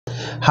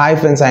Hi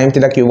friends, I am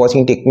Tilak. You're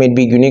watching Tech Made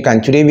Be Unique,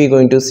 and today we're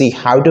going to see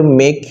how to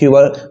make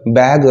your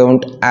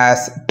background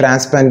as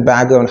transparent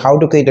background, how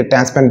to create a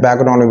transparent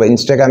background on your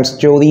Instagram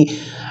story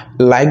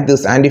like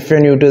this. And if you're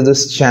new to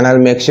this channel,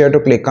 make sure to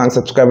click on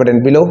subscribe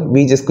button below.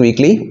 We just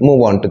quickly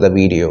move on to the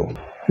video.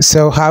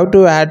 So how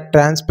to add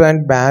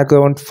transparent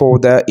background for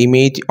the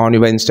image on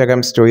your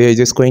Instagram story, I'm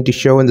just going to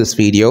show in this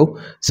video.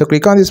 So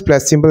click on this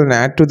plus symbol and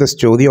add to the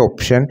story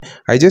option.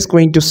 I'm just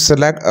going to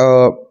select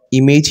a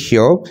image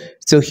here.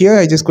 So here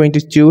I just going to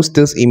choose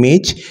this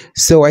image.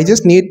 So I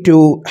just need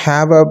to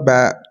have a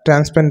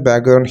transparent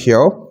background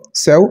here.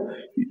 So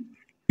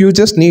you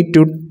just need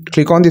to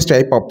click on this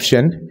type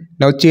option.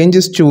 Now change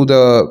this to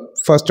the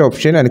first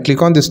option and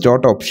click on this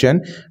dot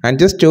option and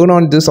just turn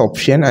on this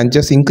option and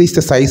just increase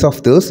the size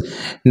of this.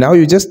 Now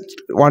you just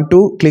want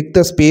to click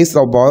the space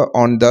bar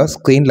on the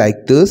screen like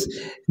this,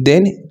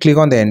 then click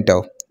on the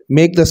enter.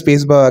 Make the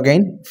space bar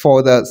again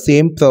for the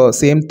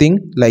same thing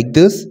like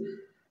this,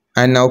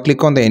 and now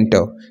click on the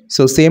enter.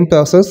 So same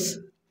process.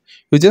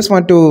 You just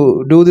want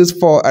to do this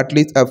for at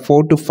least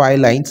 4 to 5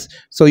 lines,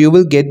 so you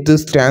will get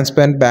this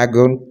transparent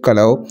background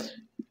color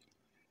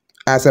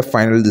as a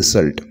final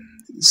result.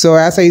 So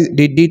as I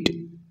did it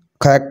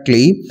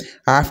correctly,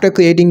 after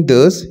creating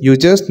this, you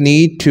just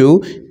need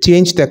to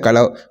change the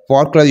color.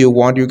 What color you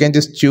want, you can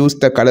just choose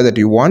the color that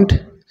you want.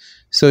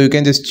 So you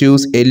can just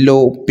choose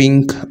yellow,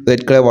 pink,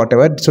 red color,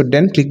 whatever. So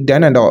then click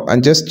done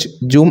and just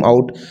zoom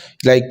out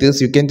like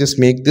this. You can just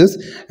make this,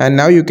 and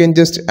now you can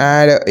just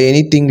add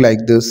anything like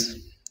this.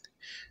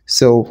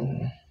 So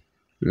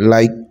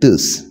like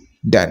this,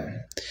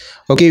 done.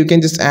 Okay, you can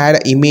just add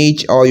an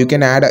image or you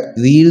can add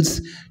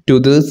reels to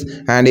this,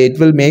 and it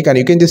will make, and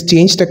you can just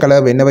change the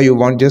color whenever you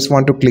want. Just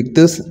want to click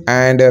this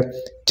and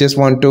just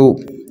want to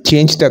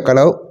change the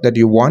color that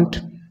you want.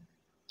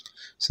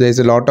 So there's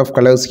a lot of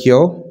colors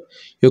here.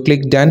 You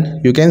click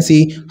done, you can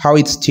see how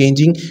it's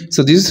changing.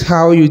 So this is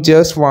how you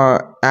just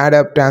add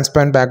a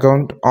transparent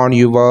background on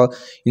your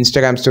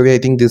Instagram story. I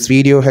think this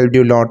video helped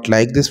you a lot.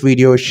 Like this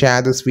video,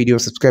 share this video,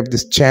 subscribe to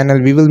this channel.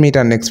 We will meet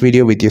on next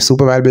video with your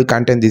super valuable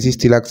content. This is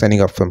Tilak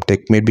signing off from Tech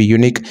Made Be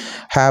Unique.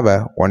 Have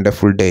a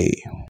wonderful day.